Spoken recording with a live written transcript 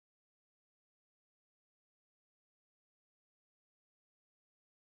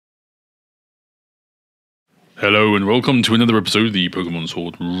Hello and welcome to another episode of the Pokémon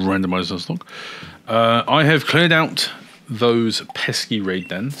Sword Randomized Nuzloke. I have cleared out those pesky raid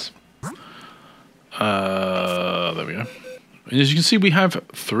dens. There we go. And as you can see, we have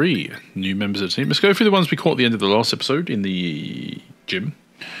 3 new members of the team. Let's go through the ones we caught at the end of the last episode in the gym.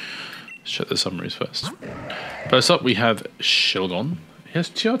 Let's check the summaries first. First up, we have Sheldon. He has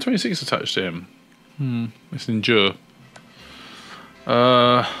TR26 attached to him. Let's endure.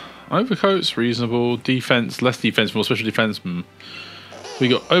 Overcoat's reasonable. Defense, less defense, more special defense. We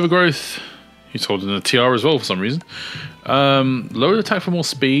got Overgrowth. He's holding a TR as well for some reason. Lowered attack for more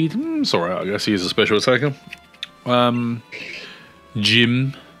speed. It's alright, I guess he's a special attacker.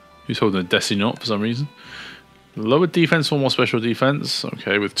 Jim, who's holding a Destinot for some reason. Lowered defense for more special defense.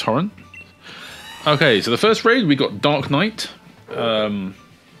 Okay, with Torrent. Okay, so the first raid we got Dark Knight. Mirror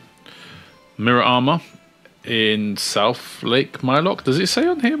Armor. In South Lake Mylock. Does it say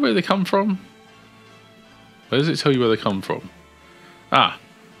on here where they come from? Where does it tell you where they come from?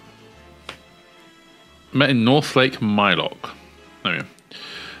 Met in North Lake Mylock. There we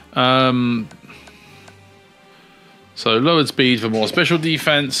go. So lowered speed for more special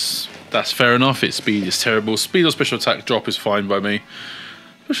defense. That's fair enough. Its speed is terrible. Speed or special attack drop is fine by me.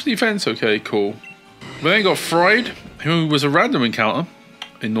 Special defense, okay, cool. We then got Fried, who was a random encounter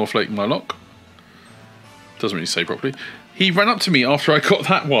in North Lake Mylock. Doesn't really say properly. He ran up to me after I got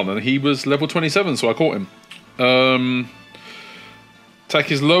that one, and he was level 27, so I caught him.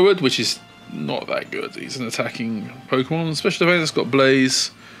 Attack is lowered, which is not that good. He's an attacking Pokemon. Special defense got Blaze.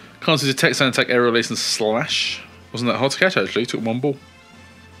 Can't detect and attack, aerial, lace, and slash. Wasn't that hard to catch actually. Took 1 ball.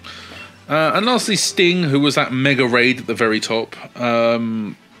 And lastly, Sting, who was that mega raid at the very top.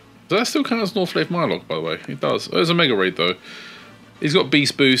 Does that still count as North Lake Mylock, by the way? It does. Oh, it's a mega raid though. He's got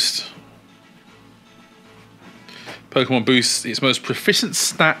Beast Boost. Pokemon boosts its most proficient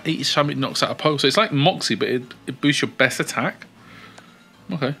stat each time it knocks out a Poke. So it's like Moxie, but it boosts your best attack.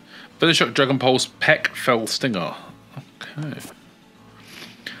 Okay. Feather Shock, Dragon Pulse, Peck, Fell Stinger. Okay.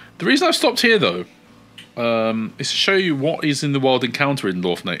 The reason I've stopped here, though, is to show you what is in the wild encounter in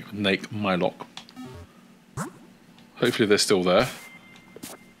North Lake Mylock. Hopefully they're still there.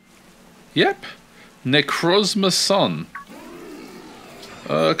 Yep. Necrozma Sun.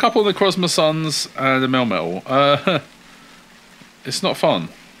 A couple of Necrozma Suns and a Melmetal. It's not fun.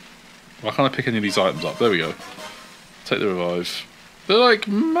 Why can't I pick any of these items up? There we go. Take the revive. They're like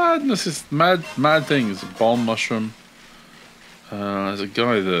madness. It's mad things. Bomb Mushroom. There's a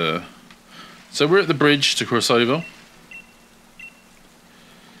guy there. So we're at the bridge to cross over.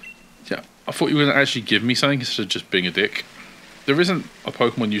 Yeah, I thought you were going to actually give me something instead of just being a dick. There isn't a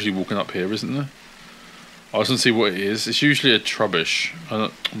Pokemon usually walking up here, isn't there? I was going to see what it is. It's usually a Trubbish.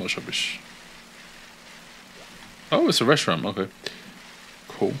 Not Trubbish. Oh, it's a restaurant. Okay.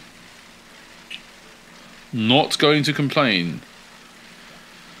 Cool. Not going to complain.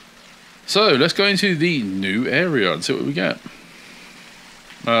 So, let's go into the new area and see what we get.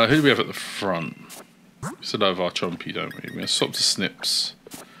 Who do we have at the front? We still have our Chompy, don't we? We're going to swap to Snips.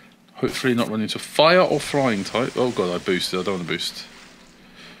 Hopefully not run into fire or flying type. Oh god, I boosted. I don't want to boost.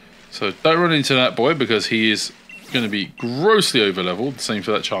 So don't run into that boy because he is going to be grossly over leveled. Same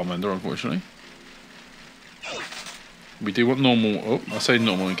for that Charmander, unfortunately. We do want normal. Oh, I say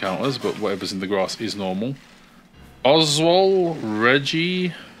normal encounters, but whatever's in the grass is normal. Oswald,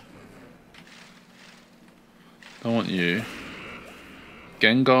 Reggie. Don't want you.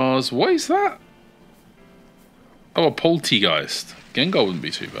 Gengar's. What is that? Oh, a Poltegeist. Gengar wouldn't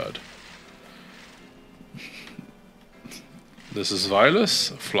be too bad. This is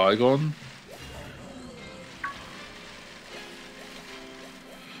Vilas, Flygon.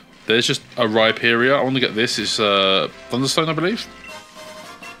 There's just a Rhyperior. I want to get this. It's Thunderstone, I believe.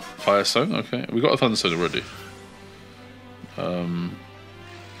 Firestone, okay. We got a Thunderstone already.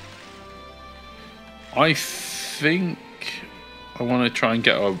 I think I want to try and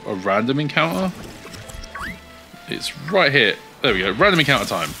get a random encounter. It's right here. There we go. Random encounter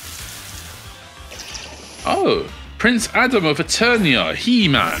time. Oh. Prince Adam of Eternia,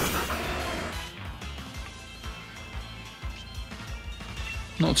 He-Man.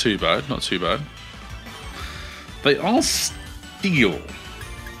 Not too bad, not too bad. They are steel.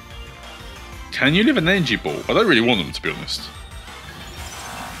 Can you live an energy ball? I don't really want them, to be honest.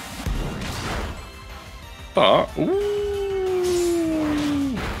 But,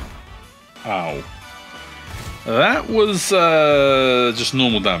 ooh. Ow. That was just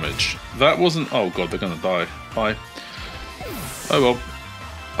normal damage. That wasn't... Oh god, they're gonna die. Bye. Oh well.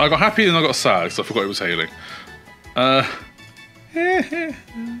 I got happy and I got sad because I forgot it was hailing.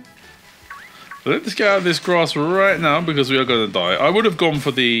 Let's get out of this grass right now because we are going to die. I would have gone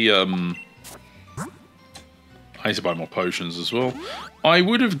for the I need to buy more potions as well. I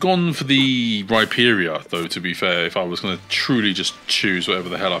would have gone for the Rhyperior, though, to be fair, if I was going to truly just choose whatever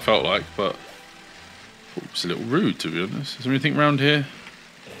the hell I felt like, but it's a little rude, to be honest. Is there anything around here?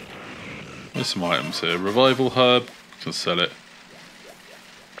 There's some items here. Revival Herb, can sell it.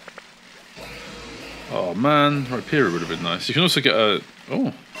 Oh man, Rhyperior would have been nice. You can also get a...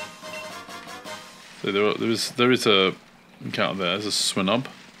 Oh. So there is a encounter there. There's a Swinub.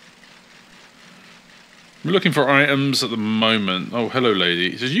 We're looking for items at the moment. Oh, hello,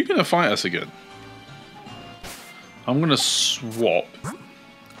 lady. Says, you gonna fight us again? I'm gonna swap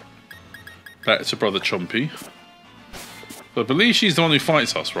back to Brother Chompy. But I believe she's the one who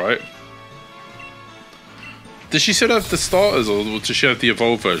fights us, right? Does she still have the starters, or does she have the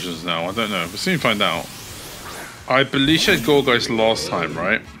evolved versions now? I don't know. We'll soon find out. I believe she had Gorgeist last time,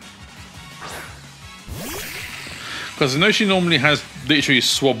 right? Because I know she normally has literally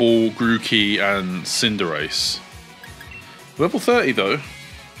Swabble, Grookey, and Cinderace. Level 30 though.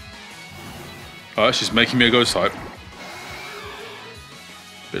 Alright, she's making me a ghost type.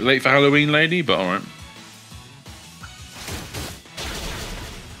 Bit late for Halloween, lady, but alright.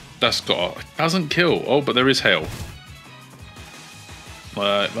 That's got... doesn't kill. Oh, but there is hail.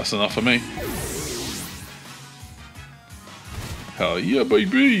 That's enough for me. Hell yeah,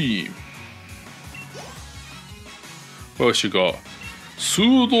 baby! What else you got?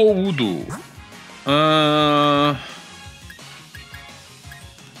 Sudo Wudu.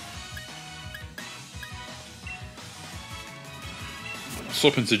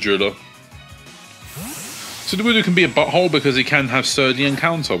 Swap into Driller. Sudo Wudu can be a butthole because he can have Sturdy and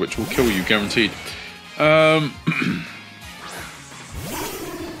Counter, which will kill you, guaranteed.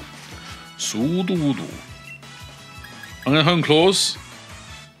 Sudo Wudu. I'm going to Hone Claws.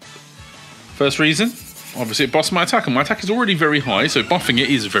 First reason. Obviously it buffs my attack, and my attack is already very high, so buffing it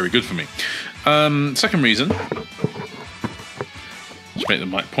is very good for me. Second reason, just make the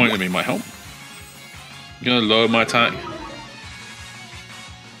point at me might help. I'm gonna lower my attack.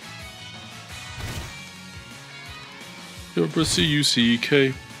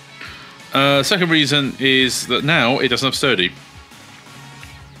 C-U-C-K. Second reason is that now it doesn't have Sturdy.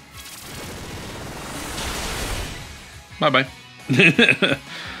 Bye bye.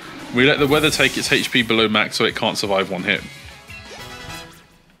 We let the weather take its HP below max so it can't survive one hit.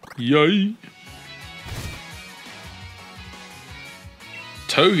 Yay!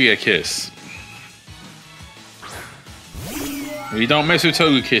 Togekiss. We don't mess with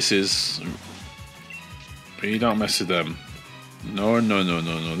Togekisses. We don't mess with them. No, no, no,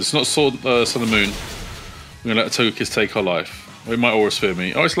 no, no. This is not Sun and Moon. We're gonna let a Togekiss take our life. It might Aura Sphere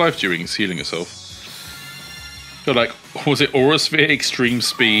me. Oh, it's life during. It's healing itself. Feel like, was it Aura Sphere, Extreme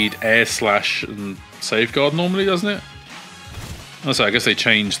Speed, Air Slash, and Safeguard normally, doesn't it? Oh, so I guess they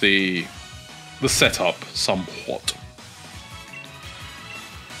changed the setup somewhat.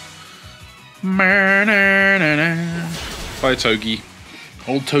 Bye, Togi.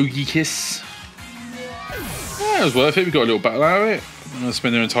 Old Togekiss. Yeah, it was worth it. We got a little battle out of it. I'm gonna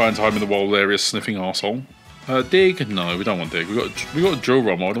spend their entire time in the wild area sniffing arsehole. Dig? No, we don't want Dig. We got Drill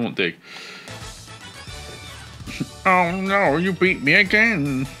Rumble. I don't want Dig. Oh no, you beat me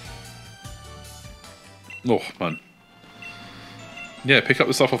again. Oh man. Yeah, pick up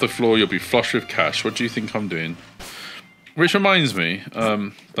the stuff off the floor, you'll be flush with cash. What do you think I'm doing? Which reminds me,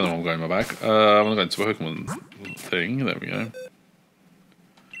 don't know what I'm going in my bag. I'm gonna go into a Pokemon thing. There we go.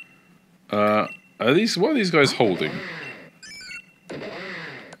 Are these, what are these guys holding?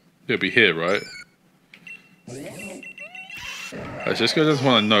 It'll be here, right? Let's just go down to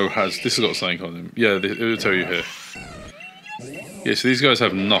one I know has. This has got something on him. Yeah, it will tell you here. Yeah, so these guys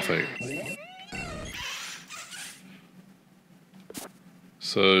have nothing.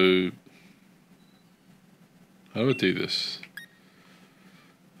 So, how do I do this?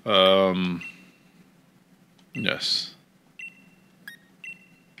 Yes.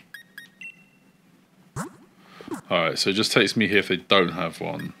 Alright, so it just takes me here if they don't have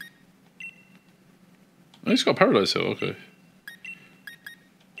one. Oh, he's got a Paralyze Hill, okay.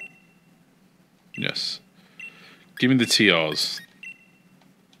 Yes. Give me the TRs.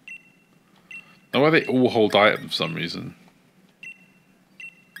 Now why they all hold items for some reason.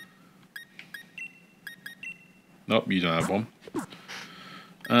 Nope, you don't have one.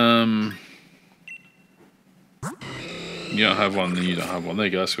 You don't have one, then you don't have one. There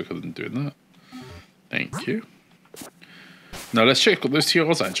you go, that's quicker than doing that. Thank you. Now let's check what those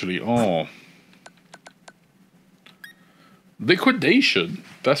TRs actually are. Liquidation,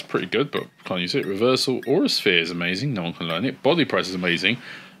 that's pretty good, but can't use it. Reversal, Aura Sphere is amazing, no one can learn it. Body Press is amazing,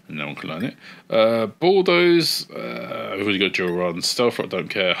 no one can learn it. Bulldoze, we've already got Dual Run. Stealth Rock, don't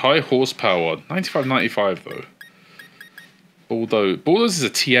care. High Horsepower, 95-95 though. Bulldoze is a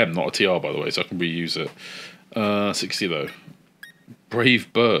TM, not a TR, by the way, so I can reuse it. 60 though.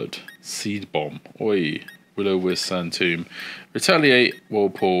 Brave Bird, Seed Bomb, Oi, Will-O-Wisp, Sand Tomb, Retaliate,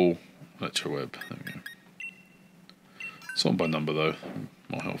 Whirlpool, Electroweb. There we go. Sort by number though,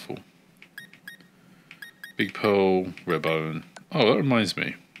 more helpful. Big Pearl, Redbone. Oh, that reminds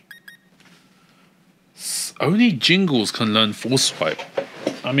me. Only Jingles can learn Force Swipe.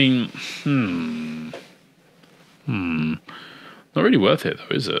 I mean, not really worth it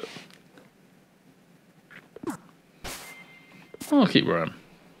though, is it? I'll keep where I am.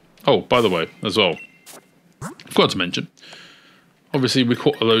 Oh, by the way, as well, forgot to mention. Obviously, we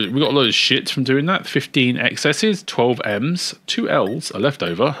got a load of shit from doing that. 15 excesses, 12 M's, 2 L's, a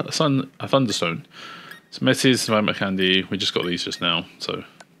leftover, a Thunderstone, some Messes, some Magma Candy. We just got these just now, so,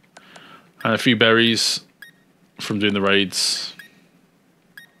 and a few berries from doing the raids.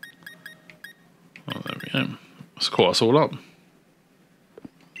 Oh, there we go. Let's caught us all up.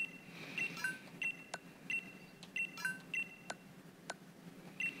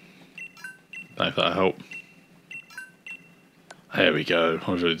 If that'll help. There we go. I've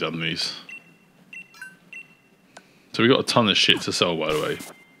already done these. So we got a ton of shit to sell, by the way.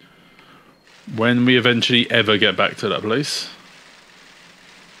 When we eventually ever get back to that place.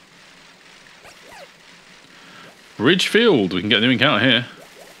 Ridgefield. We can get a new encounter here.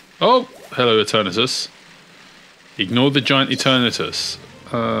 Oh, hello Eternatus. Ignore the giant Eternatus.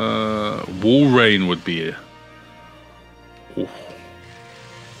 Walrein would be here. Oh.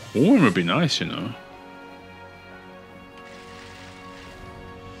 Walrein would be nice, you know.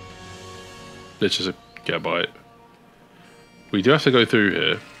 Let's just get a bite. We do have to go through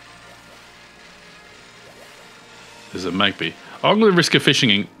here. There's a Magpie. I'm going to risk a fishing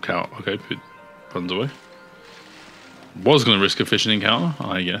encounter. Okay, it runs away. Was going to risk a fishing encounter.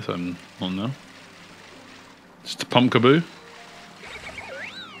 I guess I'm on now. Just a Pumpkaboo.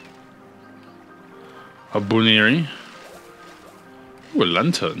 A Buniri. Ooh, a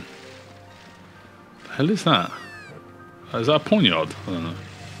Lantern. The hell is that? Is that a Poniard? I don't know.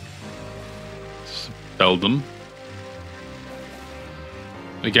 Beldum.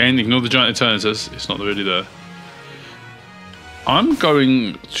 Again, ignore the giant Eternatus. It's not really there. I'm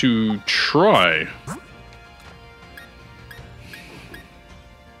going to try.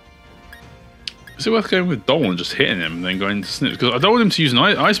 Is it worth going with Dole and just hitting him and then going to Snip? Because I don't want him to use an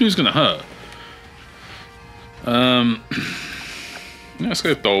Ice Move's going to hurt. Yeah, let's go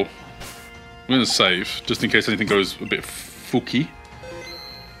with Dole. I'm going to save just in case anything goes a bit fooky.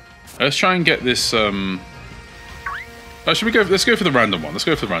 Let's try and get this. Should we go? Let's go for the random one. Let's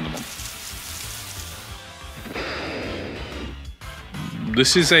go for the random one.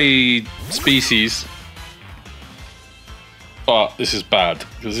 This is a species, but this is bad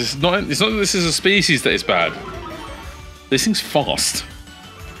because it's not. It's not that this is a species that is bad. This thing's fast.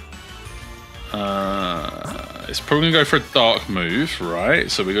 It's probably gonna go for a dark move,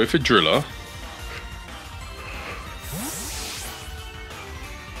 right? So we go for Driller.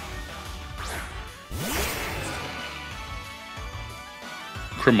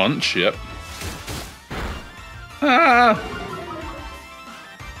 Crunch, yep. Ah!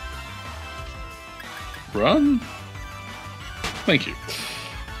 Run? Thank you.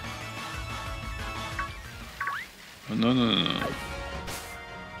 Oh, no.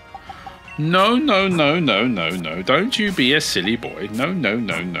 No. Don't you be a silly boy. No.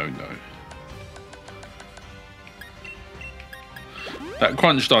 That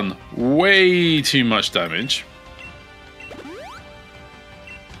crunch done way too much damage.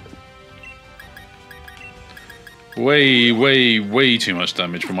 Way too much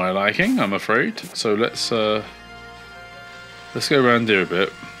damage for my liking, I'm afraid. So let's go around here a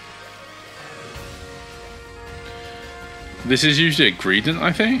bit. This is usually a Greedent,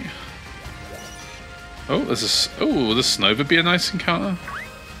 I think. Oh, there's a the Snow would be a nice encounter.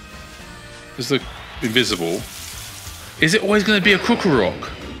 There's the Invisible. Is it always going to be a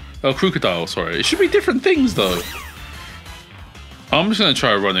Krokorok? Oh, Crocodile, sorry. It should be different things though. I'm just going to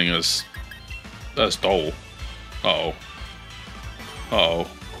try running as Dole. Uh-oh.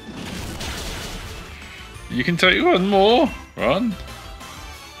 You can take one more. Run.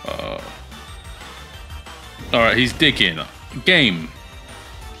 Alright, he's digging. Game.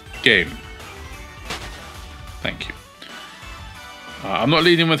 Thank you. I'm not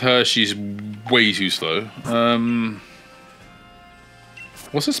leading with her. She's way too slow.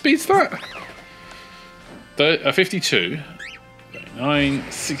 What's the speed stat? 52.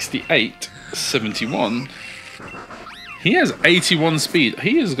 39. 68. 71. He has 81 speed.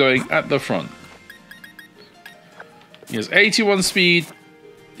 He is going at the front. He has 81 speed.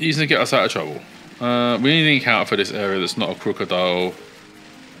 He's going to get us out of trouble. We need an encounter for this area that's not a crocodile.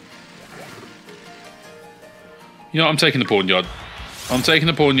 You know what, I'm taking the pawn yard. I'm taking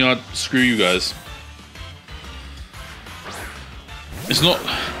the pawn yard. Screw you guys.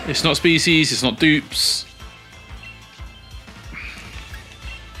 It's not species, it's not dupes.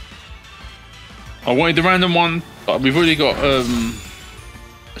 I wanted the random one, but we've already got a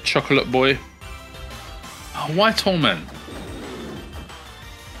chocolate boy. Oh, why tall man?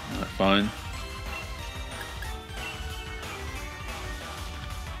 Right, fine.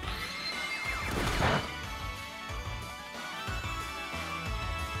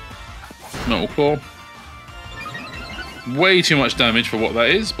 Metal claw. Way too much damage for what that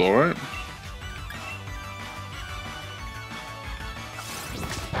is, but alright.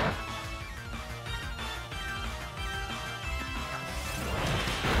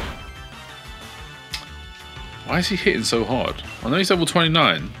 Why is he hitting so hard? I know he's level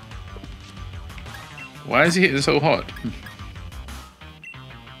 29. Why is he hitting so hard?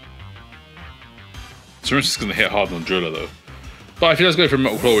 Syringe is going to hit hard on Driller though. But if he does go for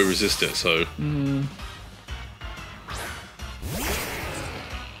Metal Claw, we resist it, so...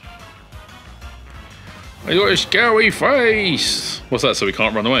 I got a scary face! What's that, so we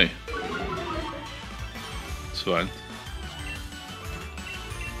can't run away? It's fine.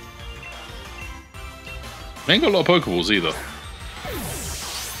 We ain't got a lot of Pokeballs either.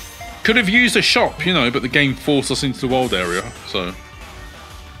 Could have used a shop, you know, but the game forced us into the wild area, so...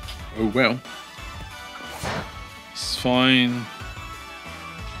 Oh well. It's fine.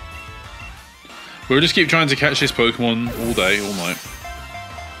 We'll just keep trying to catch this Pokemon all day, all night.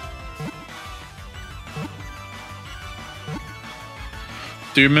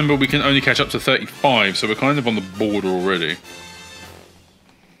 Do you remember we can only catch up to 35, so we're kind of on the border already.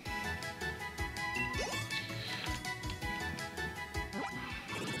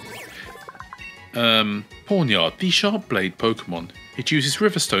 Pawnyard, the sharp blade Pokemon. It uses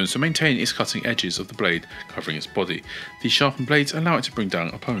river stones to maintain its cutting edges of the blade, covering its body. These sharpened blades allow it to bring down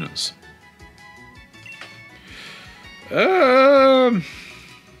opponents. There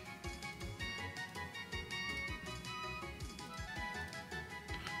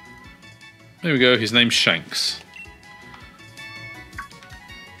we go, his name's Shanks.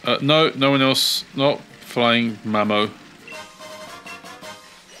 No one else. Not flying Mamo.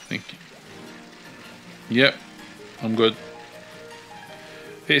 Thank you. Yep, I'm good.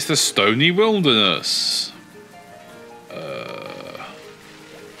 It's the Stony Wilderness.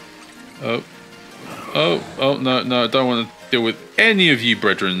 Oh, no, I don't want to deal with any of you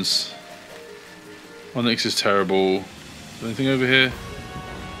brethrens. Onyx is terrible. Is there anything over here?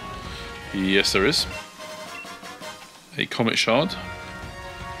 Yes, there is. A Comet Shard.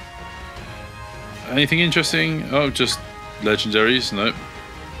 Anything interesting? Oh, just legendaries? Nope.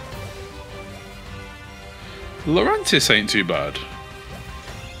 Lurantis ain't too bad.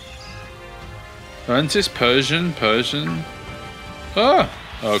 Lurantis, Persian. Ah,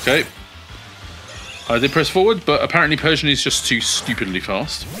 okay. I did press forward, but apparently Persian is just too stupidly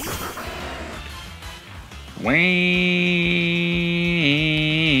fast.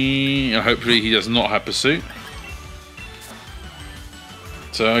 Hopefully he does not have Pursuit.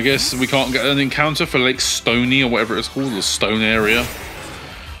 So I guess we can't get an encounter for Lake Stony or whatever it's called, the stone area.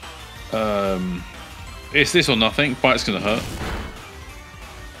 It's this or nothing. Bite's gonna hurt.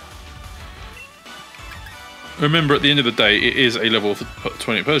 Remember, at the end of the day, it is a level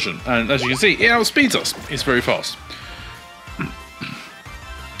 20 Persian, and as you can see, it outspeeds us. It's very fast.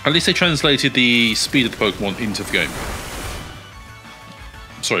 At least they translated the speed of the Pokemon into the game.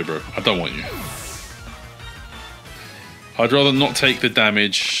 Sorry, bro. I don't want you. I'd rather not take the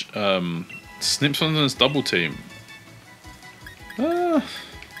damage. Snips on his double team.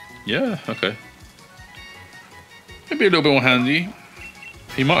 Yeah, okay. Maybe a little bit more handy.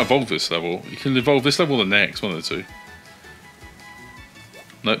 He might evolve this level. He can evolve this level or the next, one of the two.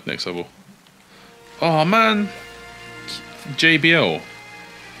 Nope, next level. Oh man, JBL.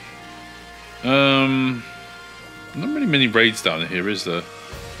 Not really many raids down here, is there?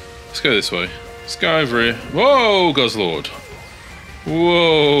 Let's go this way. Let's go over here. Whoa, Guzzlord.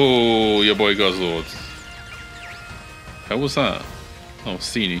 Whoa, your boy Guzzlord. How was that? Oh,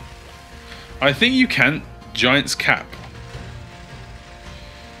 Steenie. I think you can Giant's Cap.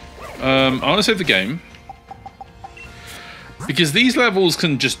 I want to save the game because these levels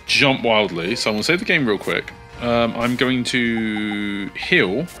can just jump wildly, so I'm going to save the game real quick. I'm going to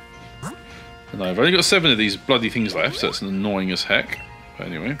heal, and I've only got 7 of these bloody things left, so that's annoying as heck. But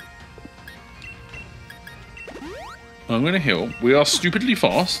anyway, I'm going to heal. We are stupidly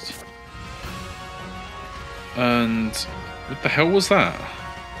fast, and what the hell was that?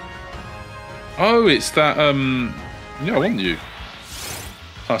 Oh, it's that, yeah, I want you.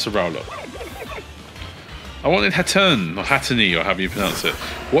 That's a Rowlet. I wanted Haturn, or Hattony, or however you pronounce it.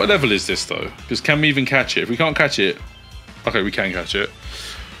 What level is this, though? Because can we even catch it? If we can't catch it... Okay, we can catch it.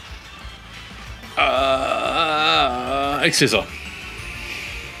 Scissor.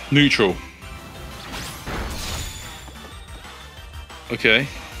 Neutral. Okay.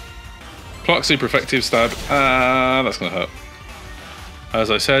 Pluck, super effective, stab. That's gonna hurt. As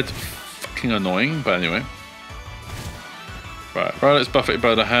I said, fucking annoying, but anyway. Right, let's buff it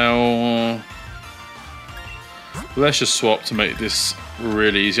by the hell. Let's just swap to make this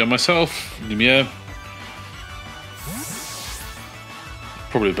really easy on myself. Yeah.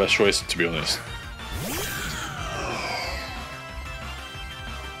 Probably the best choice, to be honest.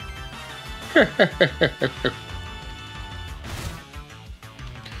 I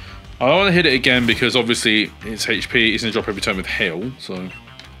don't want to hit it again because obviously its HP is going to drop every time with hail, so...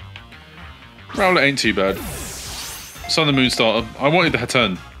 Rowlet ain't too bad. Sun and Moon starter. I wanted the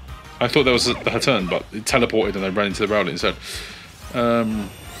Haturn. I thought there was the Haturn, but it teleported and I ran into the Rowlet instead.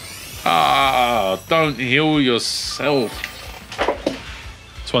 Don't heal yourself.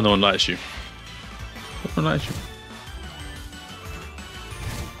 That's why no one likes you. No one likes you.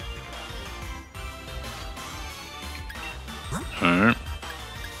 Alright.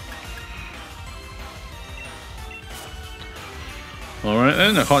 Alright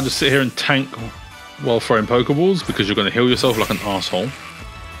then, I can't just sit here and tank while throwing Pokeballs because you're going to heal yourself like an asshole.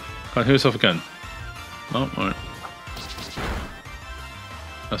 Can't heal yourself again. Oh, alright.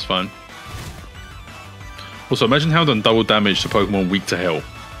 That's fine. Also, imagine how done double damage to Pokemon weak to hail.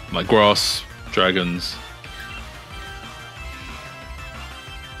 Like grass, dragons.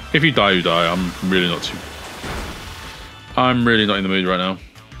 If you die, you die. I'm really not in the mood right now.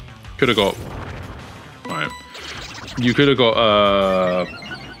 Could have got... Alright. You could have got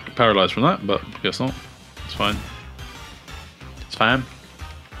paralyzed from that, but guess not. It's fine. It's fine.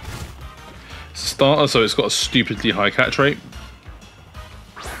 It's a starter, so it's got a stupidly high catch rate.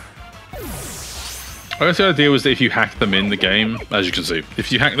 I guess the idea was that if you hack them in the game, as you can see,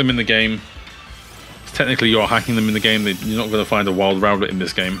 if you hack them in the game, technically you're hacking them in the game, you're not going to find a wild Rowlet in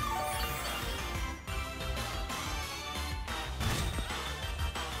this game.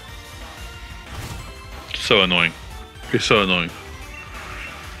 So annoying. It's so annoying.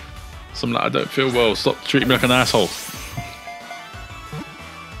 Some like, I don't feel well, stop treating me like an asshole.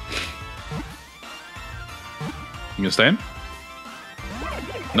 You gonna stay in?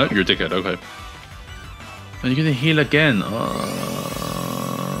 No, you're a dickhead, okay. And you're gonna heal again.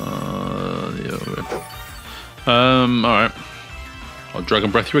 Alright. I'll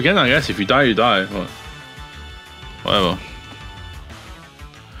Dragon Breath you again, I guess. If you die, you die. Whatever.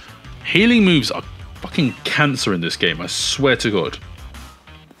 Healing moves are fucking cancer in this game, I swear to God.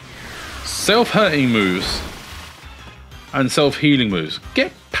 Self-hurting moves and self-healing moves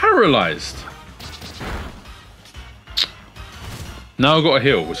get paralyzed. Now I've got to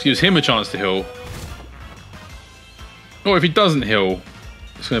heal, which gives him a chance to heal. Or if he doesn't heal,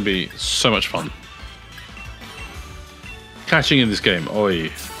 it's going to be so much fun. Catching in this game,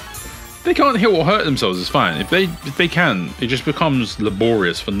 oi. They can't heal or hurt themselves, it's fine. If they can, it just becomes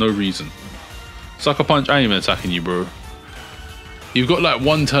laborious for no reason. Sucker Punch ain't even attacking you, bro. You've got like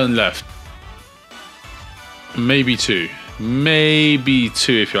one turn left. Maybe two. Maybe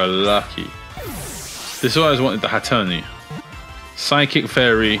two if you're lucky. This is why I always wanted the Haturny. Psychic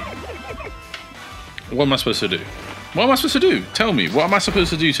Fairy. What am I supposed to do? What am I supposed to do? Tell me. What am I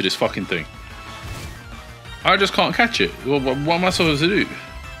supposed to do to this fucking thing? I just can't catch it. What am I supposed to do?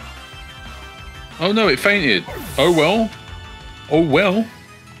 Oh no, it fainted. Oh well. Oh well.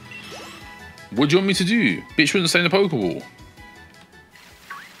 What do you want me to do? Bitch wouldn't stay in the Pokeball.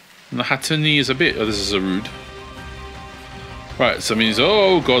 And the Haturny is a bit... Oh, this is a rude. Right, so it means...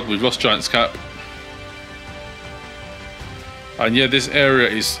 Oh god, we've lost Giant's Cap. And yeah, this area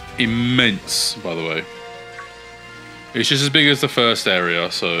is immense, by the way. It's just as big as the first area,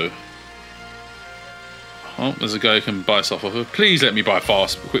 so... Oh, there's a guy who can buy stuff off of. Please let me buy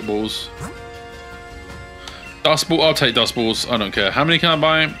fast quick balls. Dust ball, I'll take dust balls, I don't care. How many can I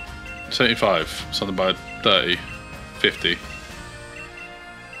buy? 75, so I buy 30, 50,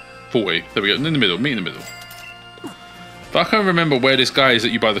 40. There we go, in the middle, meet in the middle. But I can't remember where this guy is that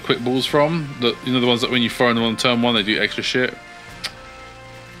you buy the quick balls from. You know, the ones that when you throw them on turn one, they do extra shit.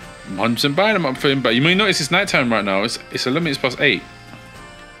 I'm 100% buying them up for him, but you may notice it's nighttime right now. It's a limit, it's +8.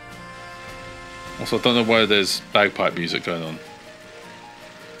 Also, I don't know why there's bagpipe music going on.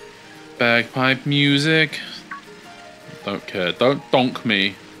 Bagpipe music. Don't care. Don't donk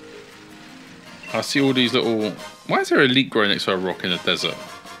me. I see all these little... Why is there a leek growing next to a rock in the desert?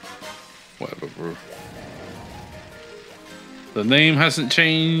 Whatever, bro. The name hasn't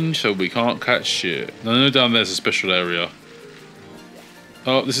changed, so we can't catch shit. No, down there's a special area.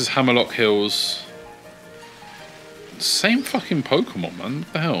 Oh, this is Hammerlock Hills. Same fucking Pokemon, man.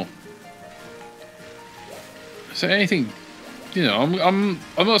 What the hell? Is there anything? You know, I'm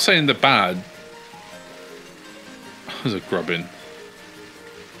not saying they're bad. There's a grubbin.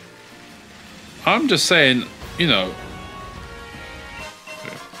 I'm just saying, you know,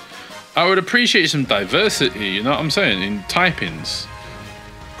 I would appreciate some diversity, you know what I'm saying, in typings.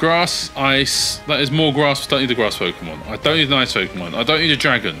 Grass, ice, that is more grass. I don't need a grass Pokemon. I don't need an ice Pokemon. I don't need a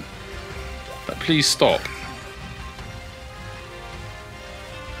dragon. But please stop.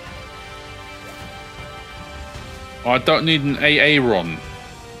 I don't need an Aaron.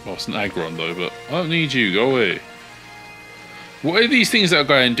 Well, it's an Aggron though, but I don't need you. Go away. What are these things that are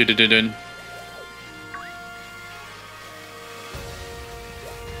going dun-dun-dun-dun?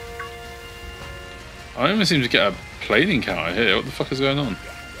 I don't even seem to get a plane encounter here. What the fuck is going on?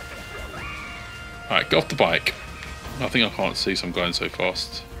 Alright, get off the bike. I think I can't see, so I'm going so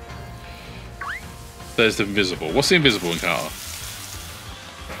fast. There's the invisible. What's the invisible encounter?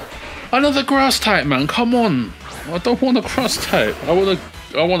 Another grass type, man. Come on. I don't want a grass type. I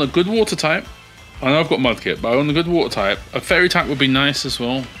want a good water type. I know I've got Mudkip, but I want a good water type. A fairy type would be nice as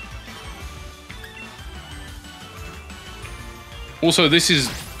well. Also, this is...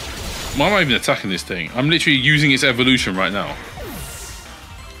 Why am I even attacking this thing? I'm literally using its evolution right now.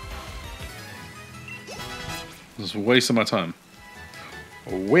 It's a waste of my time.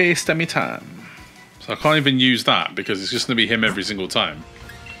 A waste of my time. So I can't even use that because it's just going to be him every single time.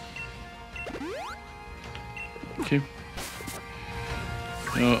 Thank you.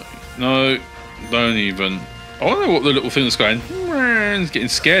 No, don't even. I wonder what the little thing that's going... getting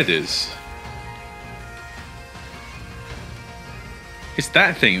scared is. It's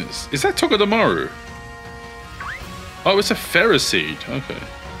that thing. Is that Togedemaru? Oh, it's a Ferroseed. Okay.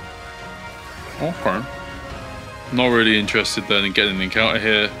 Okay. Not really interested then in getting an encounter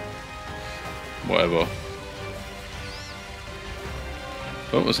here. Whatever.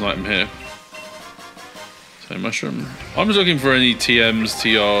 Oh, there's an item here. Same mushroom. I'm just looking for any TMs,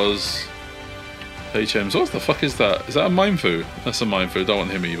 TRs, HMs. What the fuck is that? Is that a Mindfu? That's a Mindfu. Don't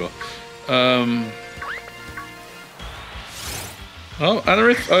want him either. Oh,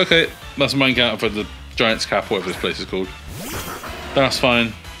 Anorith? Okay. That's my encounter for the Giant's Cap, whatever this place is called. That's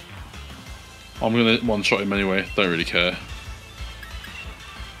fine. I'm gonna one-shot him anyway. Don't really care.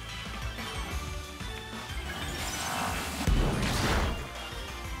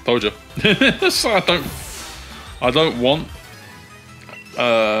 Told you. So I don't want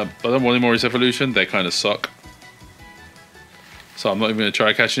any more his evolution. They kind of suck. So I'm not even gonna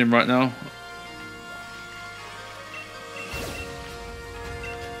try catching him right now.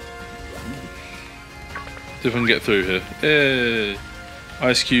 See if I can get through here. Hey.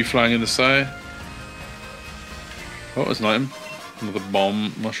 Ice cube flying in the sky. Oh, there's an item. Another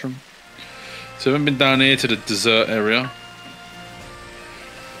bomb mushroom. So I haven't been down here to the dessert area.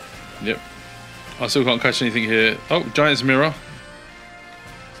 Yep. I still can't catch anything here. Oh, Giant's Mirror.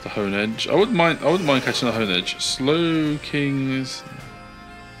 It's the Hone Edge. I wouldn't mind catching the Hone Edge. Slow Kings.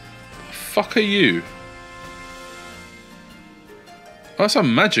 The fuck are you? Oh, that's a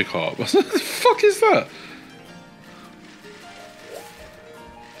Magikarp. What the fuck is that?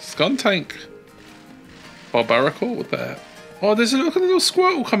 Skuntank. Barbaracle? What the heck? Oh, there's a little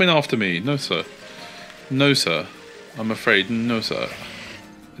Squirtle coming after me. No, sir. No, sir. I'm afraid. No, sir.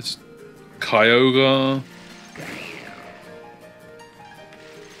 It's Kyogre.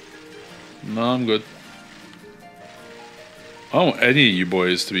 No, I'm good. I don't want any of you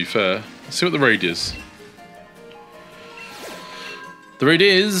boys, to be fair. Let's see what the raid is. The raid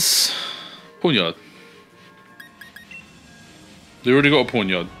is... Pawnyard. They already got a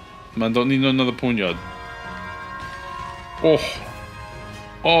Pawnyard. Man, don't need another Pawnyard. Oh.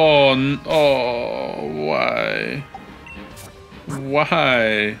 Oh, why?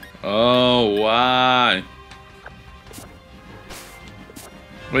 Why? Oh, why?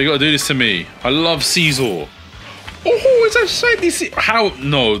 Well, you gotta do this to me. I love Caesar. Oh, it's a shiny Caesar. How?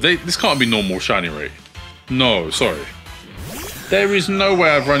 No, this can't be normal shiny rate. No, sorry. There is no way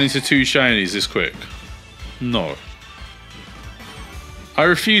I've run into 2 shinies this quick. No. I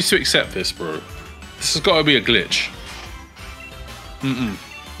refuse to accept this, bro. This has got to be a glitch.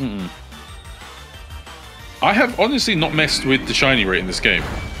 I have honestly not messed with the shiny rate in this game.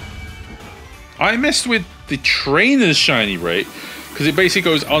 I messed with the trainer's shiny rate because it basically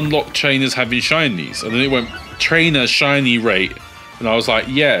goes unlock trainers having shinies, and then it went trainer shiny rate, and I was like,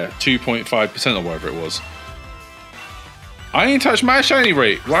 yeah, 2.5% or whatever it was. I ain't touched my shiny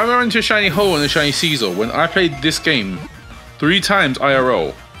rate. Why am I running to a shiny hole and a shiny Caesar when I played this game 3 times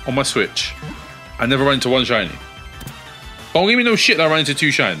IRL on my Switch? I never run into one shiny. Don't give me no shit that I run into 2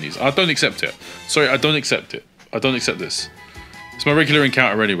 shinies. I don't accept it. Sorry, I don't accept it. I don't accept this. It's my regular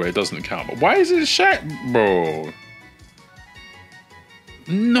encounter anyway. It doesn't count. But why is it a shat, bro?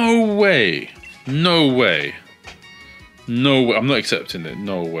 No way. No way. No way. I'm not accepting it.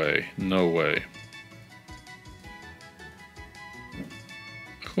 No way. No way.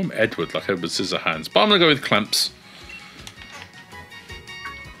 I call him Edward like Edward Scissorhands. But I'm going to go with Clamps.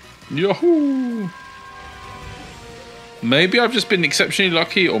 Yahoo! Maybe I've just been exceptionally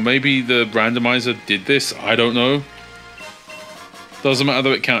lucky, or maybe the randomizer did this. I don't know. Doesn't matter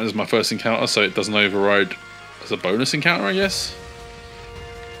though, it counted as my first encounter, so it doesn't override as a bonus encounter, I guess.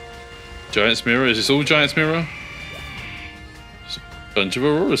 Giant's Mirror. Is this all Giant's Mirror? It's a bunch of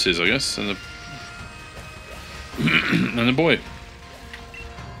Auroruses, I guess, and a and a boy.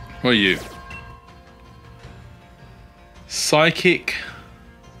 What are you? Psychic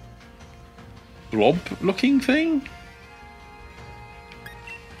blob looking thing?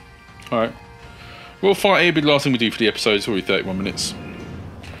 Alright. We'll fight A, be the last thing we do for the episode. It's already 31 minutes.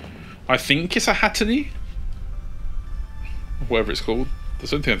 I think it's a Hatterly. Whatever it's called. That's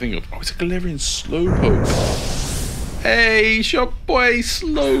the only thing I think of. Oh, it's a Galarian Slowpoke. Hey, it's your boy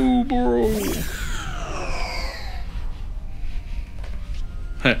Slow, bro.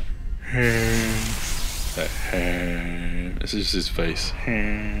 This is his face.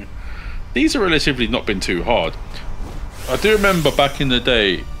 These are relatively not been too hard. I do remember back in the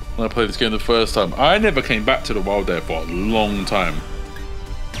day when I played this game the first time, I never came back to the wild there for a long time.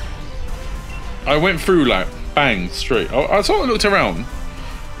 I went through like bang straight. I sort of looked around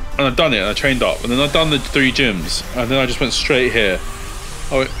and I'd done it and I trained up and then I'd done the 3 gyms and then I just went straight here.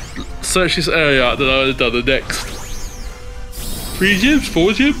 I went search this area, then I would have done the next 3 gyms,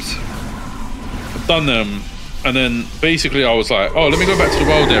 4 gyms. I've done them, and then basically I was like, oh, let me go back to the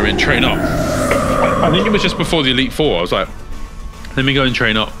wild area and train up. I think it was just before the Elite Four. I was like, let me go and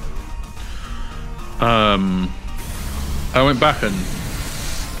train up. I went back and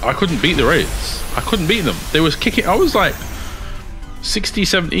I couldn't beat the raids. I couldn't beat them. They was kicking. I was like 60,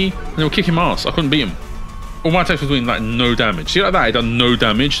 70, and they were kicking my ass. I couldn't beat him. All my attacks were doing like no damage. See like that? I done no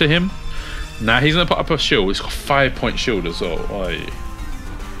damage to him. Now he's gonna put up a shield. He's got 5-point shield as well. Oy.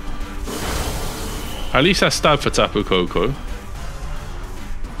 At least I stabbed for Tapu Koko.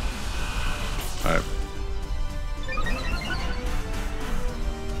 Alright.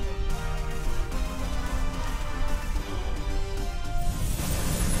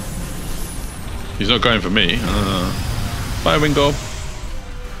 He's not going for me. Bye, Wingo.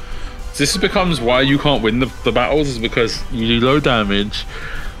 This becomes why you can't win the battles, is because you do low damage.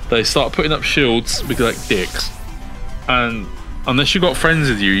 They start putting up shields because like dicks. And unless you got friends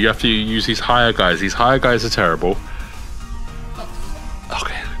with you, you have to use these higher guys. These higher guys are terrible.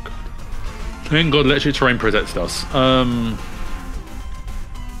 Okay, good. Thank God electric terrain protected us.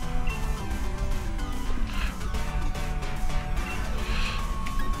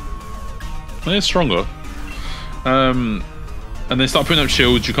 They're stronger. And they start putting up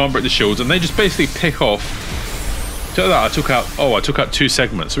shields. You can't break the shields, and they just basically pick off. So that I took out 2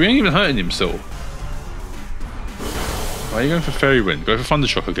 segments. So we ain't even hurting him still. Why are you going for Fairy Wind? Go for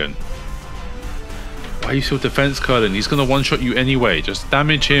Thundershock again. Why are you still defense curling? He's gonna one-shot you anyway. Just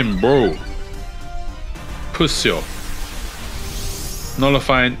damage him, bro. Pussy.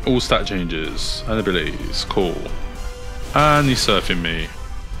 Nullifying all stat changes and abilities. Cool. And he's surfing me.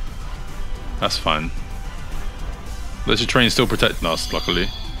 That's fine. Electric Terrain's still protecting us, luckily.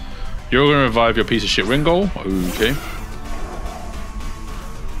 You're gonna revive your piece of shit Wingull. Okay.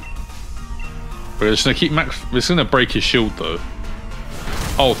 We're just gonna keep Max. We're just gonna break his shield though.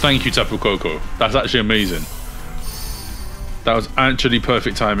 Oh, thank you, Tapu Koko. That's actually amazing. That was actually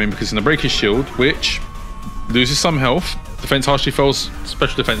perfect timing because it's gonna break his shield, which loses some health. Defense harshly falls.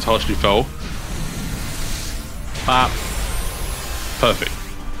 Special defense harshly fell. Perfect.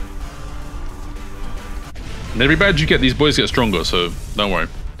 And every badge you get, these boys get stronger, so don't worry.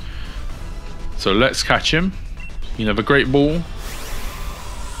 So let's catch him. You have a great ball.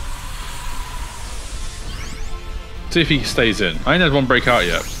 See if he stays in. I ain't had one break out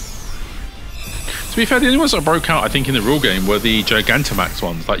yet. To be fair, the only ones that broke out, I think, in the real game were the Gigantamax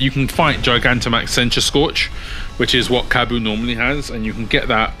ones. Like, you can fight Gigantamax Sencha Scorch, which is what Kabu normally has, and you can get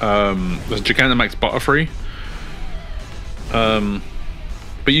that, the Gigantamax Butterfree.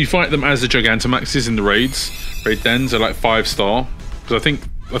 But you fight them as the Gigantamaxes in the raids. Raid dens are like 5-star. Because I think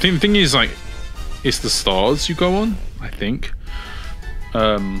the thing is, like, it's the stars you go on, I think.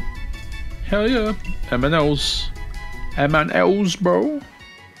 Hell yeah. MNLs. M&Ls, bro.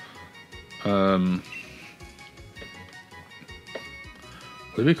 What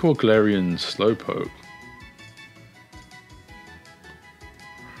do we call Galarian Slowpoke?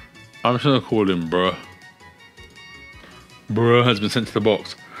 I'm just gonna call him bruh. Bruh has been sent to the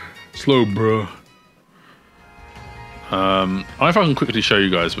box. Slow bruh. I don't know if I can quickly show you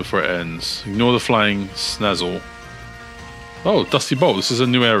guys before it ends. Ignore the flying Snazzle. Oh, Dusty Bolt. This is a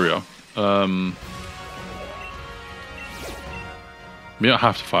new area. We don't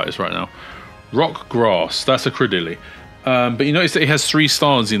have to fight this right now. Rock Grass. That's a Credilli. But you notice that it has 3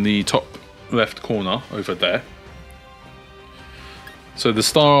 stars in the top left corner over there. So the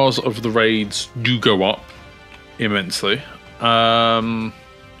stars of the raids do go up immensely.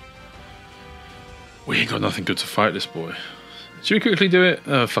 We ain't got nothing good to fight this boy. Should we quickly do it?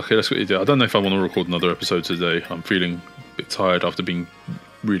 Fuck it, let's quickly do it. I don't know if I want to record another episode today. I'm feeling a bit tired after being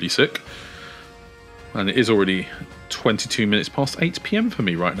really sick. And it is already 22 minutes past 8 PM for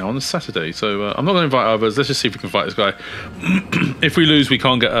me right now on a Saturday. So I'm not going to invite others. Let's just see if we can fight this guy. If we lose, we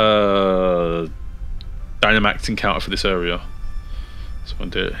can't get a Dynamax encounter for this area. So I'm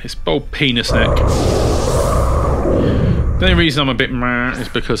going to do it. His bold penis neck. The only reason I'm a bit meh is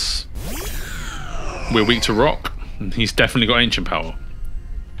because we're weak to rock, and he's definitely got ancient power.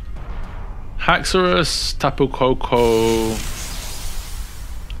 Haxorus, Tapu Koko.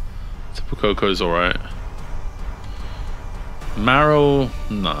 Tapu Koko's alright. Marill,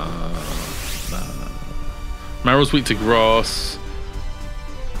 nah. Marill's weak to grass.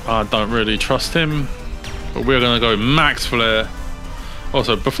 I don't really trust him, but we're gonna go Max Flare.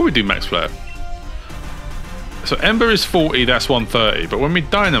 Also, before we do Max Flare, so Ember is 40, that's 130, but when we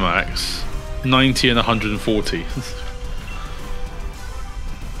Dynamax, 90 and 140. Hit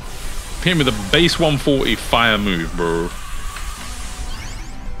him with a base 140 fire move, bro.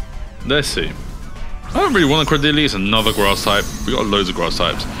 Let's see. I don't really want a Credilli, it's another grass type. We got loads of grass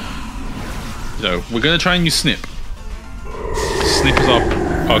types. You know, we're gonna try and use Snip. Snip is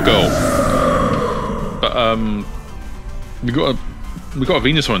our goal. But we got a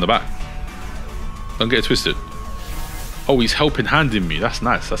Venusaur in the back. Don't get it twisted. Oh, he's helping handing me. That's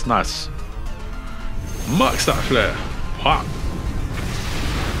nice. That's nice. Max that flare. Wow.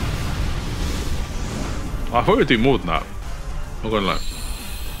 I thought we'd do more than that. I'm not gonna lie.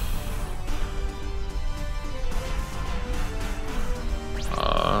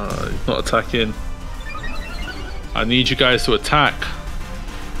 He's not attacking. I need you guys to attack.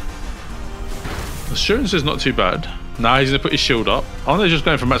 Assurance is not too bad. Now he's gonna put his shield up. I don't know, just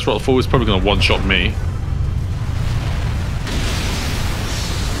going for Max Rock 4 is probably gonna one-shot me.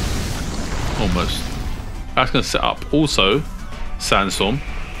 Almost. That's gonna set up also Sandstorm,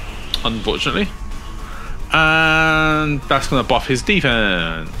 unfortunately. And that's gonna buff his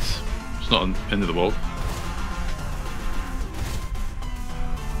defense. It's not an end of the world.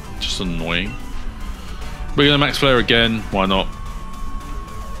 Just annoying. We're gonna Max Flare again, why not?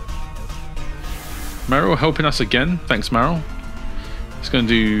 Marill helping us again. Thanks, Marill. It's going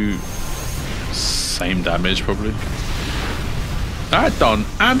to do same damage, probably. That done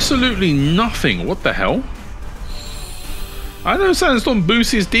absolutely nothing. What the hell? I know Sandstorm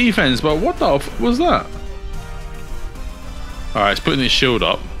boosts his defense, but what the f was that? Alright, it's putting his shield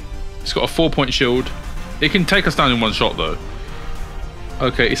up. It's got a 4-point shield. It can take us down in one shot, though.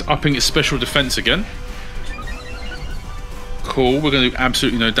 Okay, it's upping its special defense again. Cool. We're going to do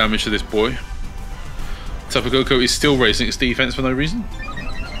absolutely no damage to this boy. Tapu Koko is still raising its defense for no reason.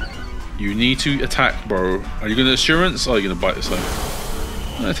 You need to attack, bro. Are you going to Assurance? Or are you going to bite this thing?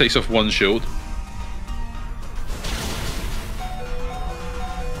 That takes off 1 shield.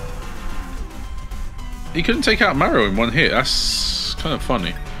 He couldn't take out Marill in 1 hit. That's kind of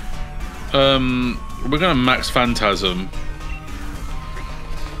funny. We're going to max Phantasm.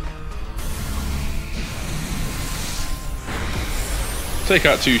 Take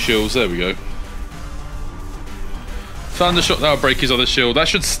out 2 shields. There we go. Thundershot, that'll break his other shield. That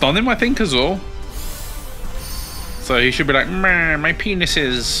should stun him, I think, as well. So he should be like, my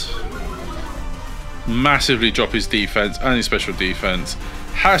penises. Massively drop his defense and his special defense.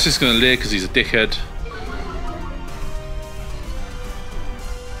 Harris is going to live because he's a dickhead.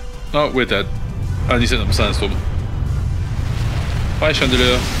 Oh, we're dead. And he sent up a Sandstorm. Bye,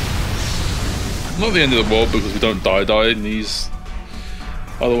 Chandelier. Not the end of the world because we don't die in these.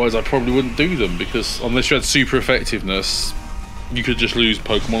 Otherwise, I probably wouldn't do them because unless you had super effectiveness, you could just lose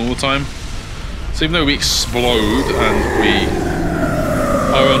Pokemon all the time. So even though we explode and we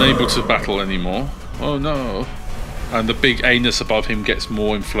are unable to battle anymore, oh no, and the big anus above him gets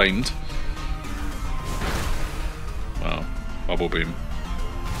more inflamed. Wow, Bubble Beam.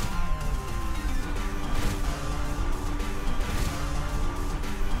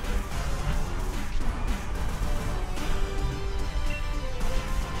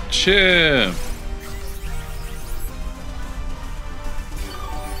 him.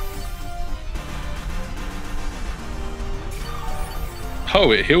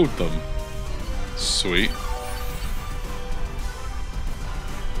 Oh, it healed them. Sweet.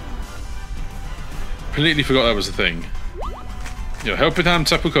 Completely forgot that was a thing. Yo, helping hand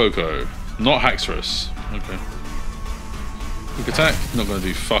Tapu Koko, not Haxorus. Okay. Quick attack, not gonna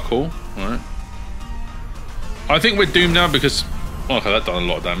do fuck all. Alright. I think we're doomed now because... Okay, that done a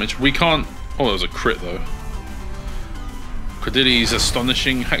lot of damage. We can't... Oh, that was a crit though. Credilli's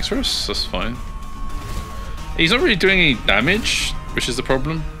astonishing Haxorus, that's fine. He's not really doing any damage, which is the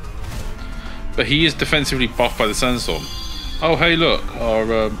problem. But he is defensively buffed by the Sandstorm. Oh, hey look,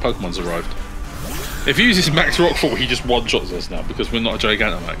 our Pokemon's arrived. If he uses Max Rockfall, he just one-shots us now because we're not a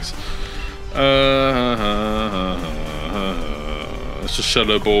Gigantamax. It's just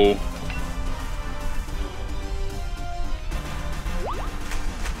Shadow Ball.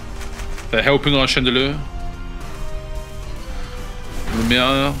 They're helping our Chandelure.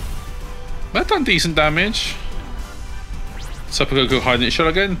 Lumiere. That done decent damage. Tapu Koko hiding its shell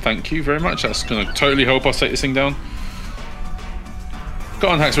again. Thank you very much. That's going to totally help us take this thing down. Go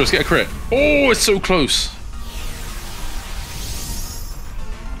on, Haxorus, get a crit. Oh, it's so close.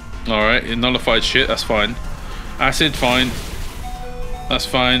 Alright, it nullified shit. That's fine. Acid, fine. That's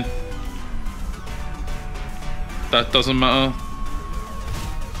fine. That doesn't matter.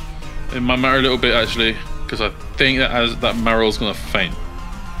 It might matter a little bit actually, because I think that Marrow's gonna faint.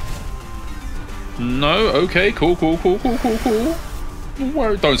 No, okay, cool. Don't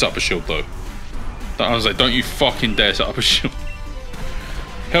set up a shield though. I was like, don't you fucking dare set up a shield.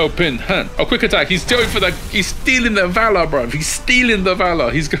 Helping hand. Oh, quick attack. He's going for the. He's stealing the Valor, bro. He's stealing the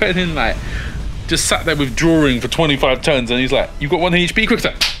Valor. He's going in like, just sat there withdrawing for 25 turns, and he's like, "You've got 1 HP. Quick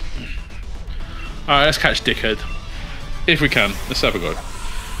attack." All right, let's catch Dickhead if we can. Let's have a go.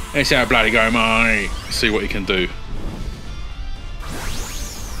 Let's have a bloody go, mate. See what he can do.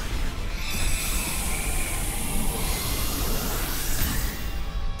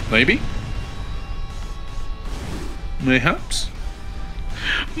 Maybe. Mayhaps.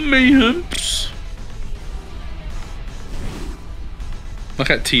 Mayhaps. Like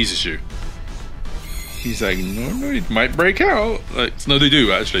that teases you. He's like, no, it might break out. Like, no, they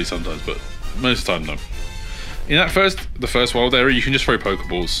do actually sometimes, but most of the time, no. In that the first wild area, you can just throw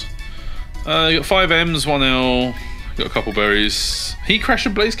Pokeballs. You got 5 M's, 1 L, you got a couple berries. He crashed a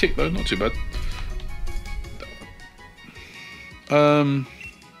Blaze Kick though, not too bad.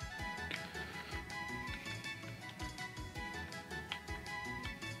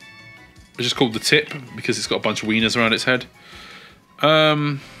 It's just called the Tip because it's got a bunch of wieners around its head.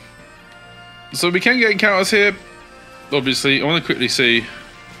 So we can get encounters here. Obviously, I want to quickly see.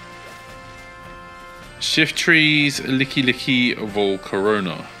 Shift Trees, Licky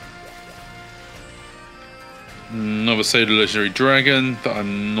Volcarona. Another Sailor Legendary Dragon that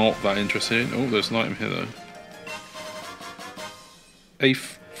I'm not that interested in. Oh, there's an item here though. A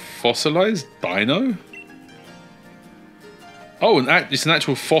fossilized dino? Oh, it's an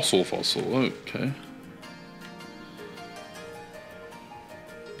actual fossil. Okay.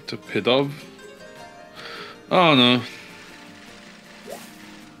 To Pidove. Oh no.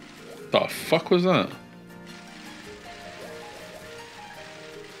 The fuck was that?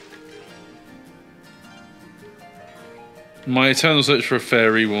 My eternal search for a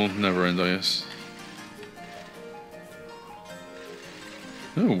fairy will never end, I guess.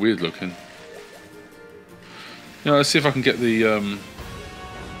 Oh, weird looking. Yeah, let's see if I can get the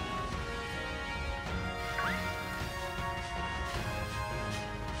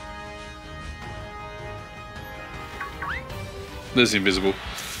there's the invisible.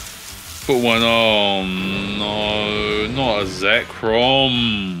 But one, oh no, not a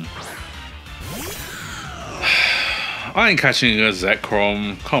Zekrom. I ain't catching a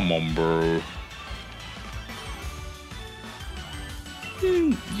Zekrom. Come on, bro.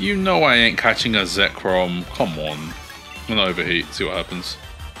 You know I ain't catching a Zekrom. Come on. I'm gonna overheat, see what happens.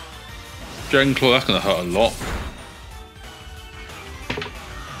 Dragon Claw, that's gonna hurt a lot.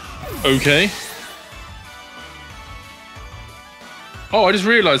 Okay. Oh, I just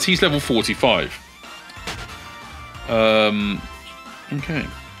realised he's level 45. Okay.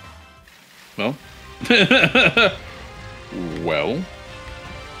 Well. Well.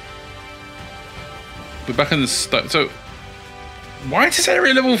 We're back in the so why is this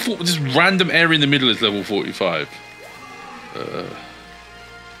area level 4? This random area in the middle is level 45.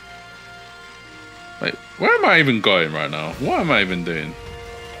 Wait, where am I even going right now? What am I even doing?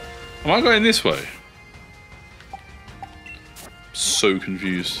 Am I going this way? So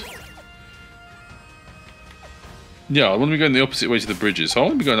confused. Yeah, I want to be going the opposite way to the bridges. So I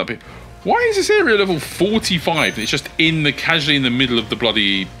want to be going up here. Why is this area level 45? It's just casually in the middle of the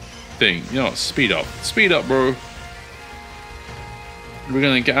bloody thing. You know what? Speed up. Speed up, bro. We're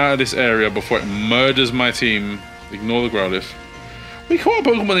going to get out of this area before it murders my team. Ignore the Growlithe. We caught a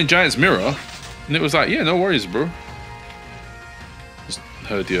Pokemon in Giant's Mirror. And it was like, yeah, no worries, bro. Just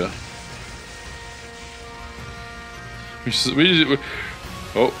heard you.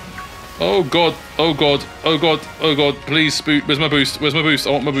 Oh god, oh god, oh god, oh god, please boot. Where's my boost? Where's my boost? I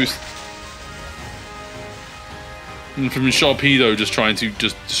want my boost. And from Sharpedo just trying to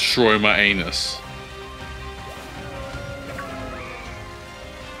just destroy my anus.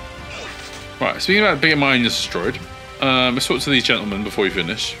 Right, speaking about getting my anus destroyed, let's talk to these gentlemen before we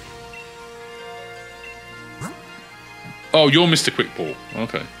finish. Oh, you're Mr. Quickball.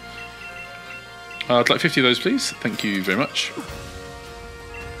 Okay. I'd like 50 of those, please. Thank you very much.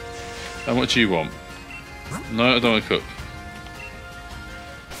 And what do you want? No, I don't want to cook.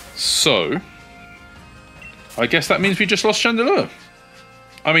 So, I guess that means we just lost Chandelure.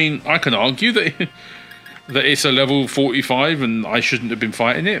 I mean, I can argue that that it's a level 45 and I shouldn't have been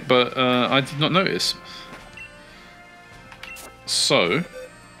fighting it, but I did not notice. So,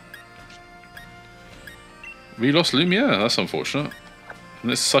 we lost Lumiere. That's unfortunate.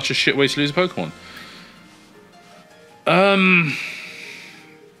 And it's such a shit way to lose a Pokemon.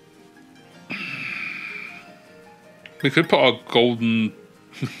 We could put our golden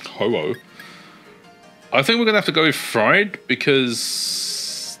Ho-Oh. I think we're going to have to go with Fried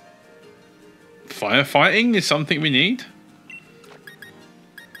because firefighting is something we need.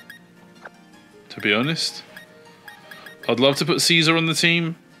 To be honest. I'd love to put Caesar on the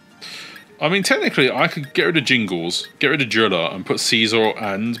team. I mean, technically, I could get rid of Jingles, get rid of Driller, and put Caesar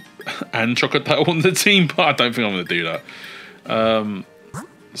and Chocodile on the team, but I don't think I'm going to do that.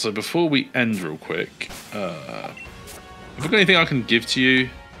 So before we end real quick, have I got anything I can give to you?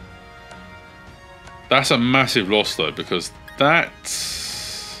 That's a massive loss, though, because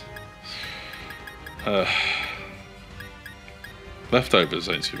that's... leftovers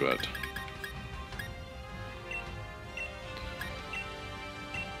ain't too bad.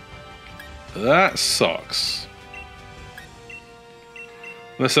 That sucks.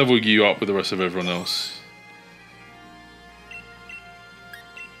 Let's level you up with the rest of everyone else.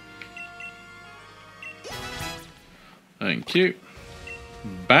 Thank you.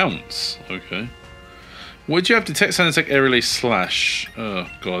 Bounce. Okay. What do you have to text Sanitech Air Relay Slash? Oh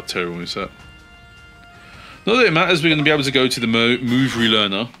god, terrible moveset. Not that it matters, we're going to be able to go to the move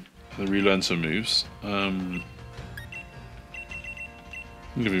relearner and relearn some moves. I'll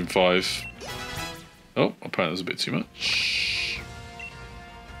give him 5. Oh, apparently that was a bit too much.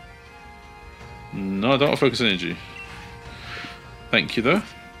 No, I don't want to focus energy. Thank you, though.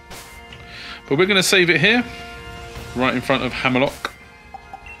 But we're going to save it here, right in front of Hammerlock.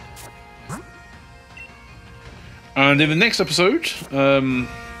 And in the next episode, other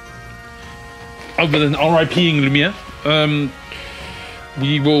than RIPing Lumiere,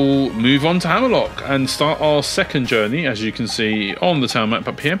 we will move on to Hammerlock and start our second journey, as you can see on the town map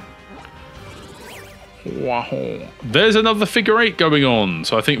up here. Wow. There's another figure 8 going on.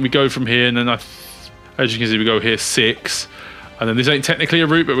 So I think we go from here, and then as you can see, we go here 6. And then this ain't technically a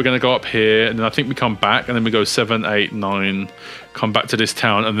route, but we're going to go up here. And then I think we come back, and then we go 7, 8, 9, come back to this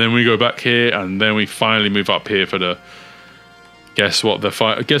town. And then we go back here, and then we finally move up here for the... Guess what?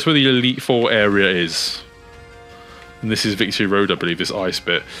 Guess where the Elite Four area is. And this is Victory Road, I believe, this ice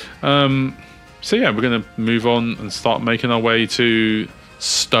bit. So yeah, we're going to move on and start making our way to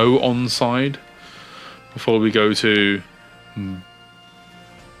Stow-on-Side before we go to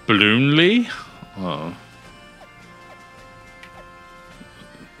Bloomley. Oh.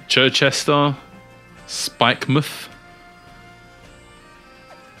 Chichester, Spikemouth,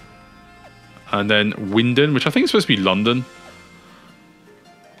 and then Wyndon, which I think is supposed to be London.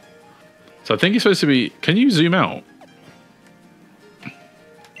 So I think it's supposed to be... Can you zoom out?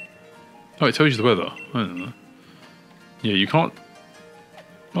 Oh, it tells you the weather. I don't know. Yeah, you can't...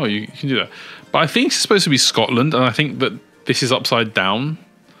 Oh, you can do that. But I think it's supposed to be Scotland, and I think that this is upside down.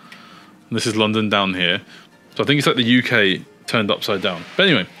 And this is London down here. So I think it's like the UK turned upside down. But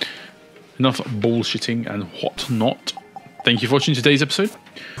anyway, enough bullshitting and whatnot. Thank you for watching today's episode.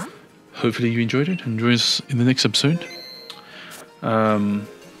 Hopefully you enjoyed it, and join us in the next episode.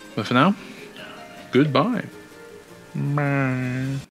 But for now, goodbye. Bye.